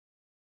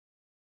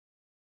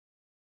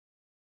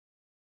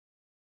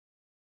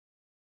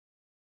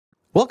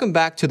Welcome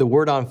back to the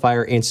Word on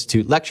Fire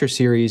Institute lecture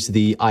series,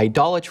 The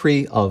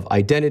Idolatry of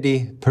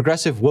Identity,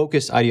 Progressive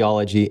Wokeist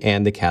Ideology,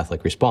 and the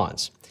Catholic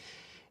Response.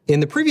 In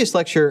the previous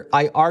lecture,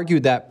 I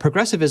argued that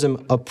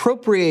progressivism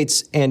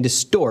appropriates and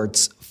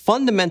distorts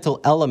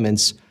fundamental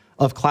elements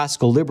of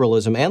classical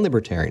liberalism and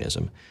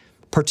libertarianism,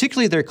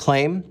 particularly their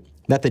claim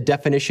that the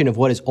definition of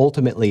what is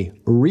ultimately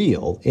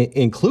real,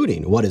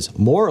 including what is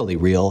morally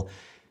real,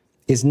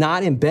 is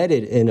not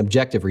embedded in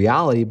objective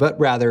reality, but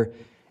rather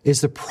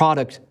is the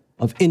product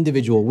of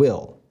individual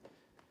will.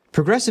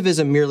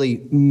 Progressivism merely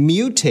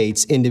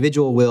mutates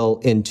individual will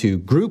into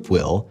group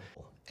will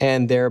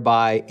and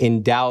thereby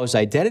endows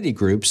identity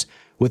groups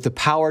with the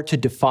power to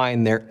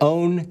define their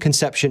own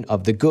conception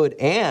of the good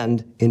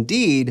and,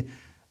 indeed,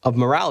 of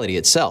morality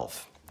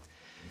itself.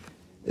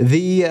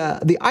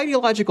 The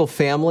ideological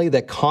family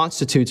that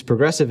constitutes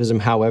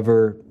progressivism,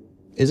 however,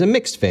 is a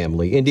mixed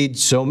family, indeed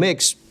so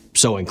mixed,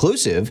 so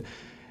inclusive,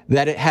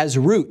 that it has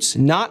roots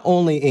not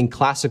only in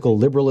classical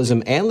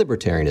liberalism and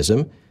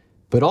libertarianism,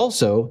 but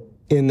also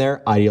in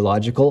their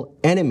ideological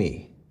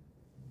enemy,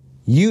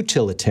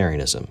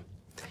 utilitarianism.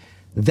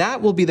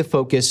 That will be the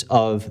focus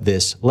of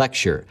this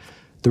lecture,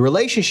 the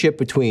relationship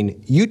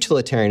between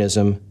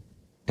utilitarianism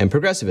and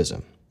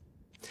progressivism.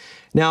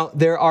 Now,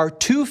 there are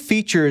two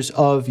features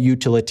of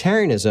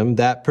utilitarianism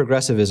that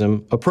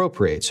progressivism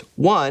appropriates.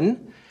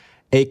 One,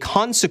 a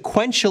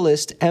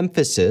consequentialist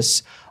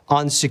emphasis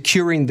on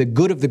securing the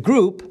good of the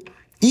group,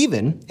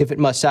 even if it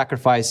must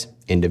sacrifice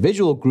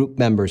individual group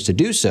members to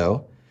do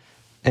so.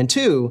 And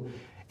two,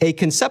 a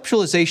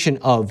conceptualization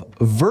of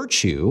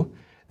virtue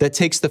that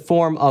takes the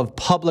form of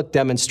public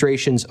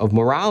demonstrations of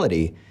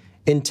morality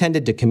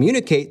intended to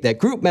communicate that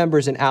group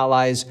members and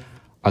allies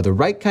are the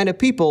right kind of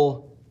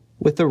people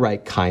with the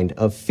right kind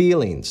of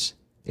feelings,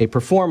 a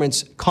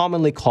performance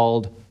commonly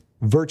called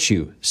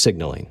virtue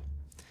signaling.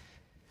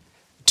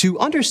 To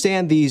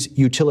understand these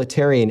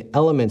utilitarian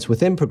elements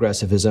within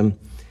progressivism,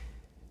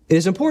 it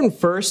is important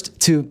first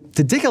to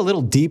dig a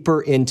little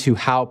deeper into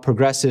how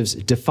progressives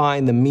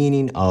define the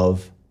meaning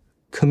of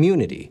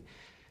community.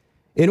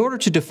 In order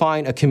to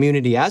define a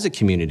community as a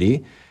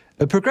community,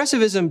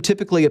 progressivism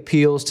typically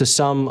appeals to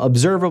some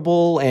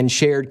observable and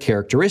shared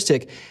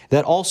characteristic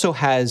that also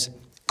has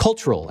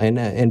cultural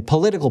and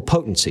political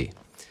potency.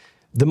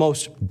 The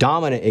most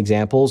dominant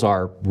examples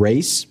are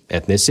race,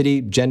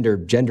 ethnicity,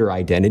 gender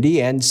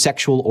identity, and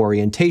sexual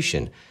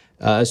orientation,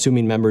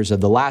 assuming members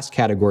of the last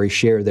category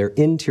share their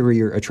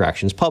interior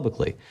attractions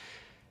publicly.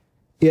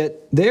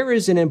 Yet there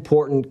is an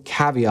important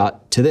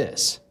caveat to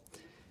this.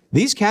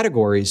 These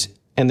categories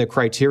and the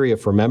criteria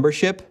for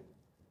membership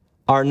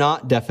are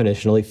not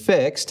definitionally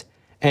fixed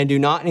and do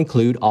not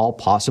include all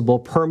possible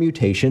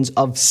permutations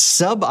of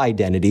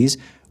sub-identities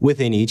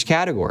within each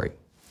category.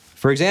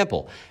 For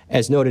example,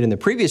 as noted in the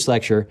previous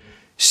lecture,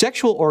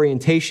 sexual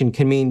orientation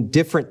can mean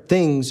different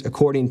things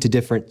according to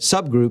different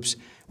subgroups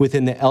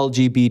within the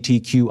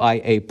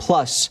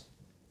LGBTQIA+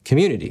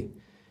 community.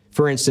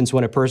 For instance,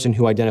 when a person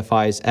who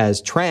identifies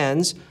as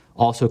trans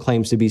also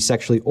claims to be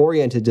sexually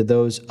oriented to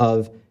those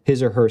of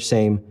his or her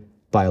same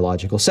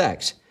biological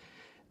sex.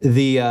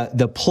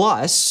 The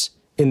plus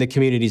in the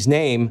community's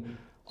name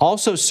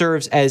also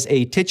serves as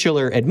a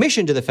titular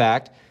admission to the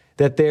fact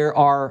that there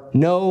are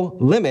no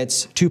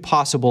limits to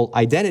possible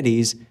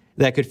identities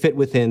that could fit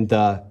within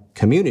the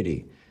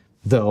community.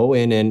 Though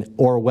in an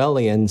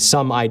Orwellian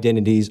some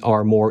identities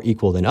are more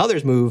equal than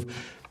others move,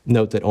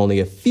 note that only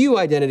a few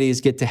identities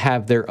get to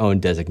have their own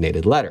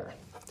designated letter.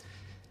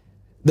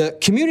 The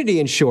community,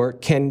 in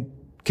short, can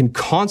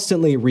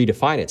constantly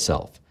redefine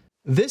itself.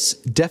 This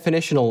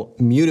definitional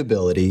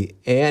mutability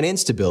and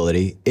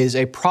instability is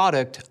a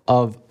product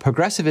of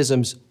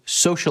progressivism's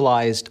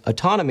socialized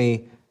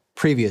autonomy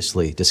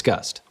previously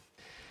discussed.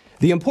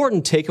 The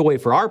important takeaway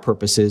for our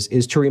purposes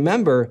is to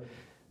remember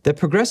that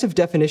progressive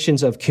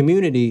definitions of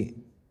community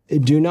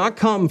do not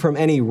come from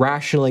any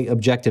rationally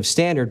objective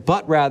standard,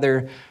 but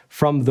rather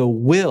from the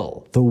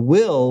will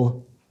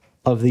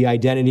of the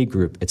identity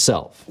group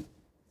itself.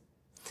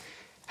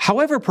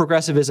 However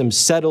progressivism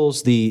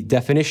settles the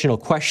definitional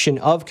question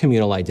of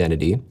communal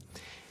identity,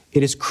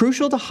 it is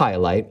crucial to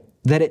highlight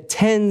that it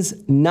tends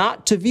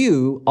not to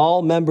view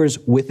all members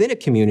within a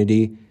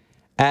community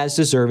as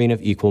deserving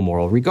of equal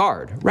moral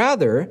regard.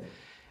 Rather,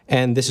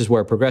 and this is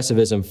where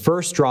progressivism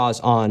first draws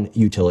on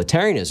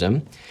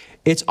utilitarianism,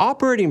 its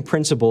operating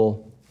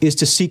principle is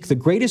to seek the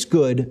greatest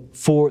good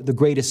for the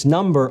greatest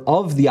number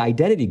of the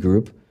identity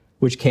group,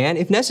 which can,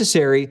 if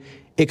necessary,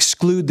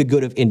 exclude the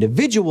good of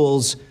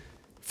individuals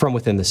from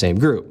within the same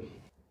group.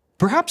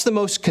 Perhaps the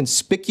most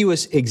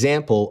conspicuous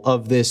example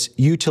of this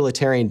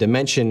utilitarian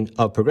dimension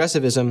of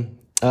progressivism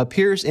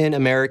appears in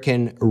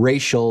American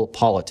racial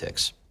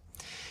politics.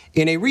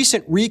 In a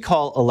recent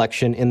recall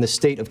election in the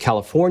state of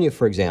California,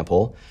 for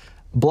example,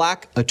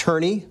 Black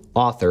attorney,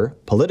 author,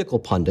 political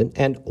pundit,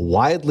 and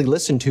widely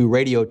listened to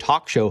radio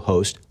talk show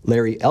host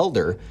Larry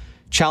Elder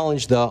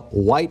challenged the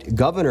white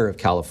governor of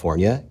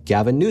California,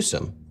 Gavin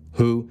Newsom,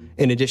 who,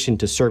 in addition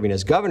to serving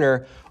as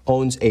governor,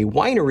 owns a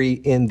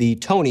winery in the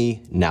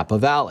Tony Napa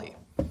Valley.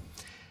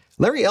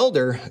 Larry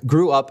Elder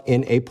grew up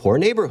in a poor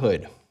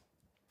neighborhood.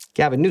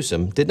 Gavin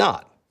Newsom did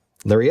not.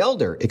 Larry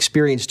Elder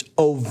experienced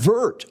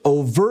overt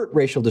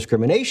racial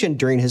discrimination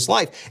during his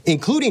life,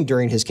 including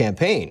during his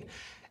campaign.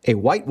 A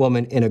white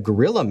woman in a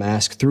gorilla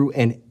mask threw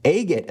an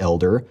egg at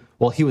Elder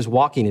while he was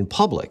walking in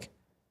public.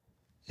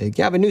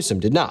 Gavin Newsom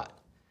did not.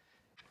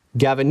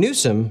 Gavin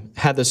Newsom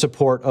had the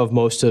support of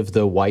most of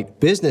the white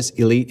business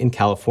elite in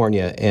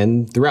California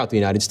and throughout the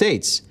United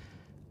States.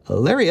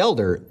 Larry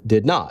Elder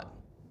did not.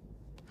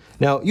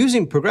 Now,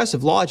 using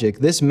progressive logic,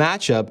 this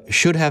matchup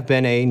should have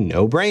been a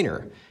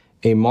no-brainer.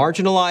 A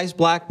marginalized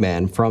black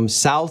man from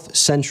South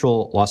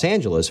Central Los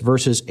Angeles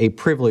versus a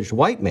privileged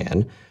white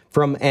man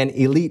from an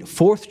elite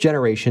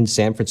fourth-generation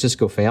San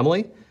Francisco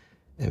family.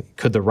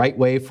 Could the right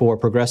way for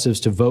progressives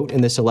to vote in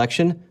this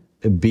election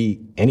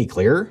be any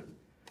clearer?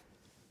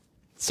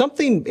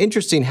 Something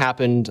interesting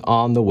happened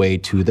on the way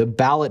to the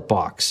ballot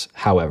box,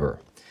 however.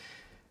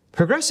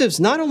 Progressives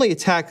not only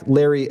attacked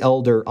Larry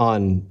Elder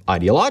on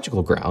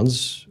ideological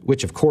grounds,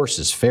 which of course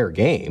is fair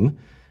game,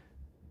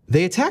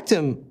 they attacked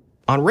him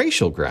on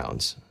racial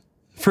grounds.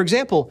 For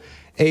example,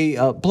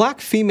 a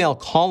black female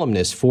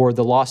columnist for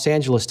the Los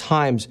Angeles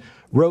Times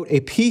wrote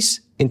a piece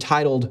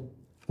entitled,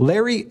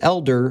 "Larry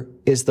Elder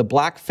is the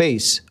black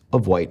face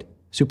of white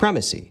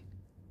supremacy."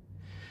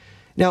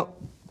 Now,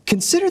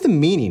 consider the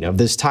meaning of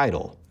this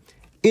title.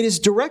 It is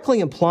directly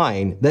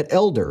implying that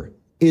Elder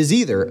is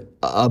either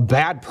a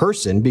bad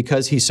person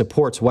because he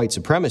supports white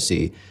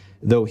supremacy,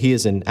 though he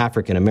is an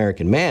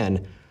African-American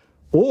man,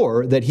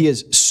 or that he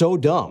is so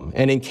dumb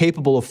and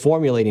incapable of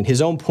formulating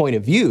his own point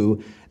of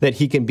view that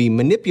he can be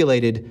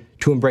manipulated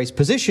to embrace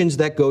positions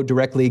that go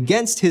directly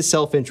against his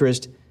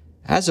self-interest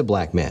as a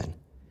black man.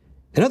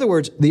 In other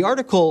words, the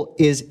article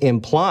is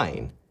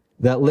implying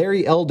that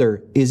Larry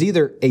Elder is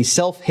either a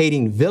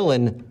self-hating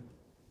villain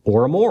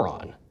or a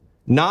moron,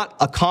 not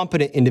a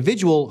competent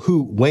individual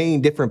who,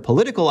 weighing different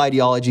political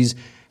ideologies,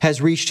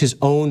 has reached his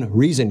own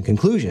reasoned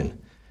conclusion.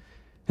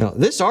 Now,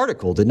 this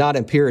article did not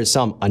appear as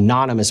some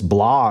anonymous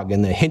blog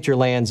in the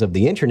hinterlands of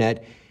the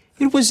internet.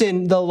 It was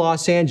in the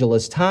Los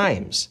Angeles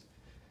Times.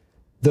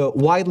 The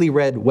widely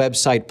read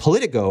website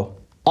Politico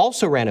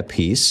also ran a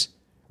piece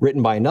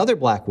written by another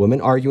black woman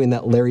arguing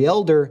that Larry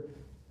Elder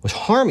was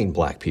harming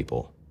black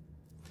people.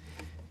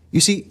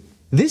 You see,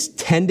 this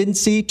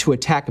tendency to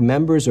attack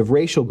members of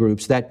racial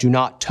groups that do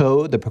not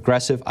toe the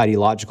progressive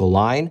ideological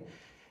line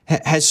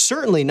has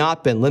certainly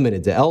not been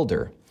limited to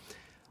Elder.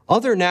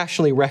 Other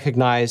nationally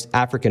recognized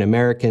African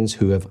Americans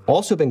who have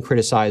also been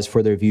criticized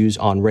for their views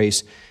on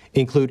race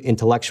include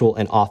intellectual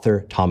and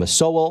author Thomas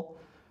Sowell,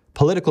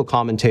 political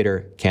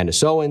commentator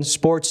Candace Owens,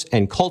 sports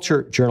and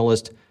culture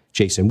journalist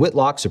Jason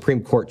Whitlock,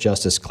 Supreme Court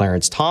Justice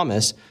Clarence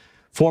Thomas,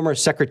 former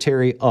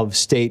Secretary of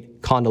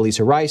State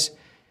Condoleezza Rice,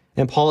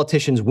 and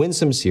politicians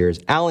Winsome Sears,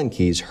 Alan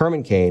Keyes,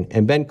 Herman Cain,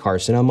 and Ben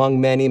Carson, among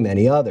many,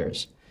 many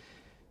others.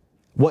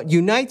 What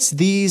unites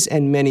these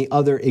and many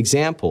other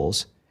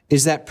examples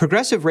is that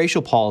progressive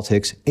racial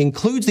politics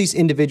includes these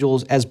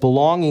individuals as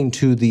belonging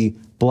to the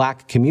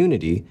black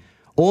community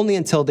only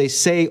until they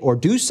say or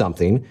do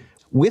something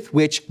with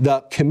which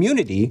the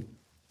community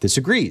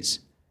disagrees,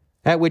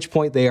 at which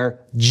point they are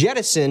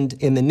jettisoned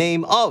in the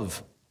name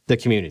of the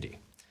community.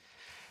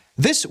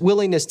 This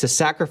willingness to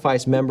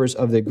sacrifice members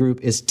of the group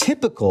is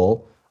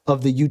typical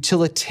of the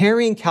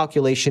utilitarian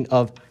calculation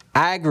of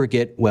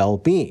aggregate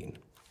well-being.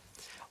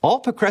 All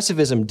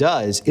progressivism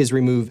does is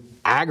remove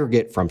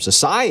aggregate from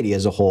society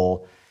as a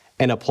whole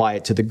and apply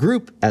it to the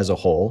group as a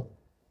whole,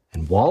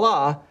 and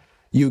voila,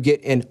 you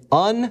get an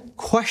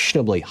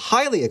unquestionably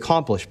highly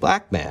accomplished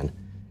black man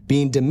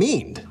being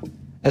demeaned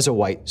as a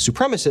white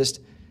supremacist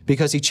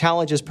because he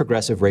challenges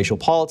progressive racial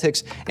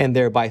politics and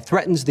thereby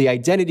threatens the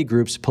identity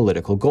group's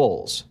political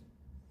goals.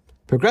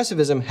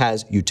 Progressivism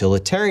has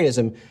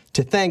utilitarianism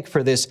to thank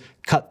for this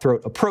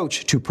cutthroat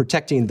approach to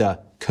protecting the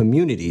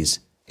community's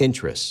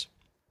interests.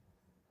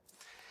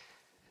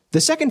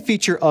 The second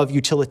feature of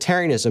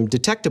utilitarianism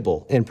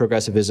detectable in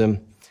progressivism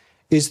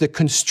is the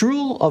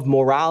construal of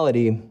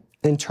morality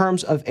in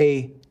terms of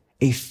a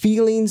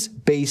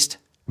feelings-based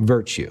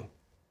virtue.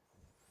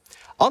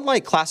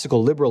 Unlike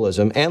classical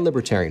liberalism and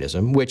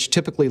libertarianism, which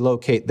typically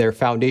locate their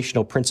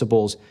foundational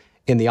principles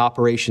in the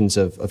operations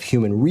of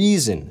human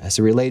reason as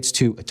it relates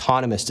to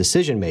autonomous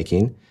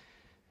decision-making,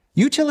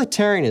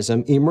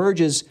 utilitarianism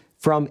emerges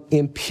from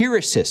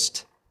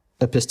empiricist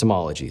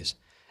epistemologies,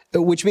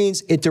 which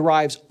means it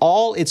derives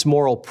all its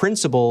moral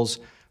principles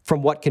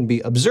from what can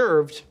be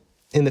observed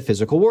in the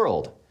physical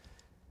world.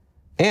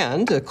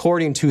 And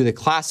according to the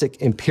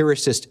classic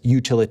empiricist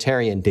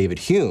utilitarian David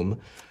Hume,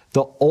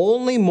 the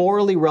only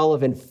morally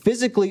relevant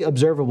physically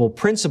observable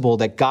principle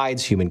that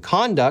guides human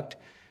conduct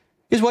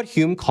is what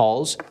Hume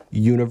calls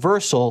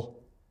universal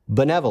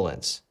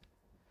benevolence.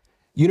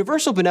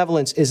 Universal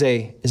benevolence is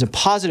a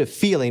positive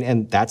feeling,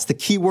 and that's the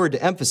key word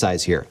to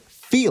emphasize here,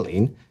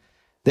 feeling,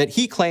 that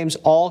he claims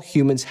all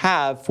humans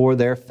have for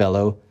their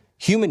fellow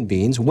human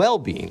beings'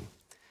 well-being.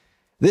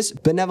 This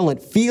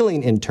benevolent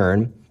feeling, in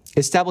turn,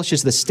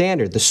 establishes the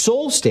standard, the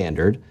sole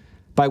standard,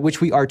 by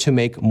which we are to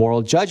make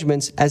moral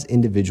judgments as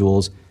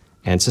individuals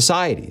and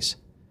societies.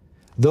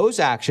 Those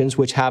actions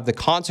which have the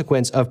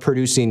consequence of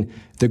producing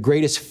the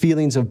greatest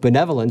feelings of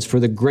benevolence for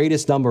the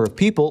greatest number of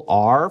people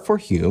are, for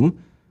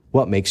Hume,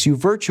 what makes you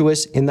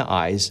virtuous in the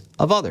eyes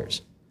of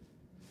others.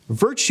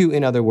 Virtue,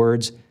 in other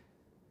words,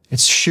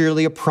 it's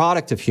sheerly a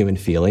product of human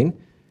feeling,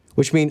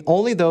 which means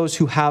only those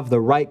who have the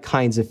right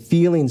kinds of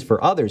feelings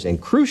for others,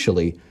 and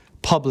crucially,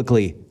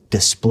 publicly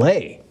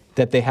display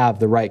that they have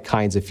the right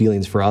kinds of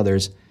feelings for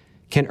others,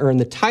 can earn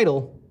the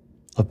title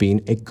of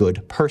being a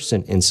good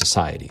person in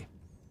society.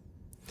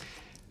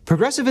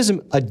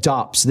 Progressivism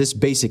adopts this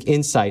basic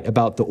insight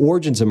about the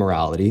origins of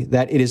morality,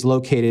 that it is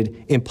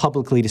located in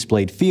publicly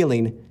displayed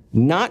feeling,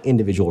 not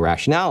individual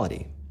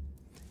rationality.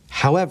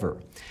 However,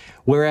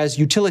 whereas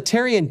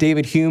utilitarian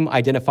David Hume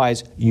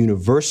identifies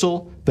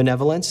universal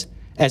benevolence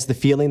as the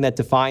feeling that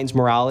defines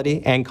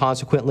morality and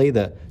consequently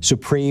the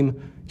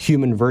supreme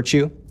human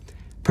virtue,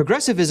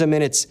 progressivism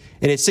in its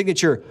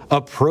signature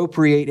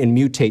appropriate and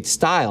mutate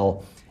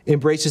style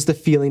embraces the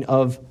feeling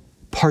of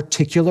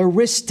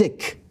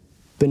particularistic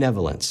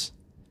benevolence.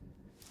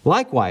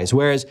 Likewise,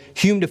 whereas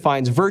Hume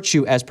defines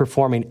virtue as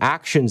performing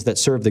actions that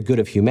serve the good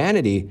of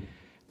humanity,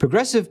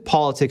 progressive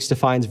politics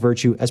defines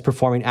virtue as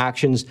performing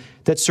actions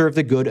that serve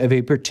the good of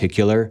a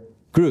particular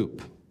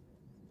group.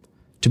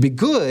 To be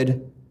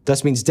good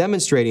thus means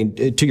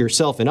demonstrating to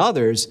yourself and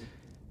others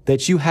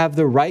that you have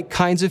the right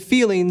kinds of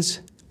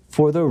feelings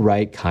for the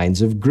right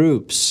kinds of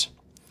groups.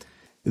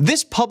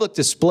 This public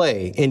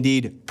display,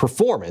 indeed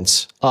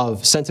performance,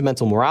 of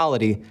sentimental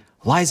morality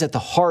lies at the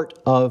heart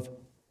of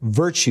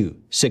virtue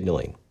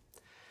signaling.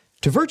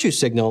 To virtue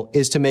signal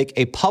is to make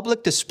a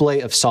public display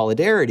of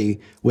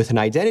solidarity with an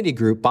identity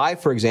group by,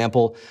 for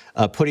example,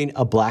 putting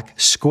a black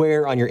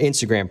square on your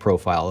Instagram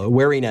profile, or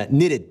wearing a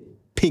knitted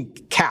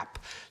pink cap,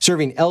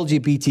 serving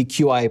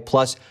LGBTQIA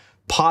plus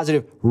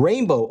positive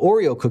rainbow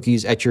Oreo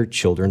cookies at your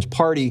children's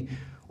party,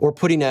 or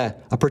putting a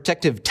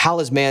protective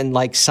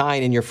talisman-like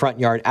sign in your front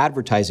yard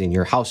advertising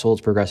your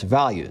household's progressive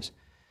values.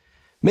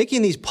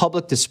 Making these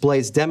public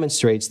displays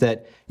demonstrates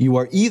that you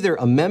are either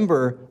a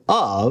member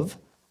of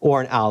or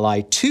an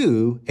ally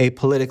to a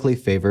politically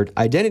favored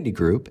identity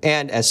group,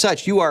 and as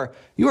such, you are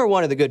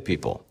one of the good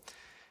people.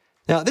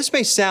 Now, this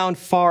may sound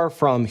far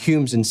from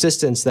Hume's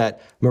insistence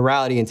that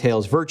morality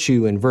entails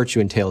virtue and virtue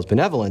entails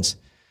benevolence,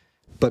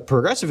 but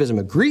progressivism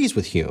agrees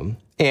with Hume,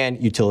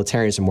 and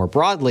utilitarianism more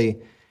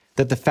broadly,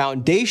 that the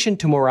foundation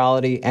to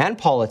morality and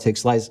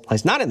politics lies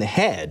not in the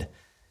head,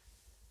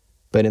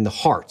 but in the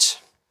heart.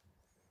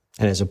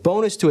 And as a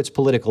bonus to its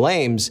political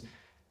aims,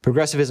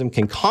 progressivism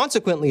can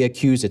consequently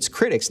accuse its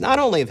critics not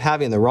only of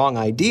having the wrong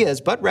ideas,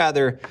 but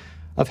rather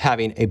of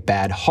having a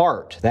bad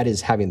heart, that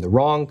is, having the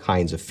wrong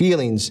kinds of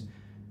feelings,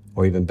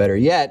 or even better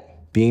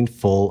yet, being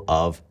full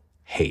of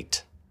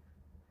hate.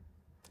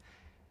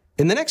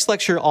 In the next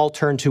lecture, I'll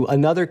turn to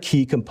another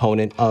key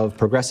component of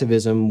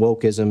progressivism,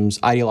 wokeism's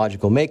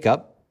ideological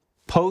makeup,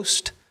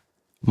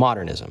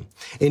 postmodernism.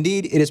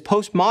 Indeed, it is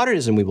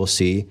postmodernism, we will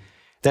see,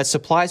 that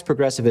supplies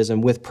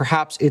progressivism with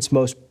perhaps its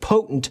most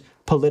potent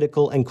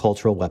political and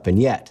cultural weapon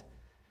yet,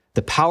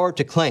 the power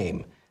to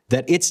claim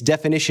that its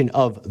definition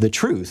of the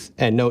truth,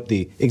 and note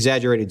the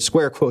exaggerated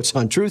square quotes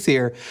on truth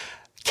here,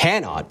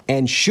 cannot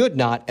and should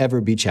not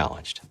ever be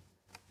challenged.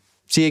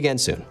 See you again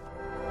soon.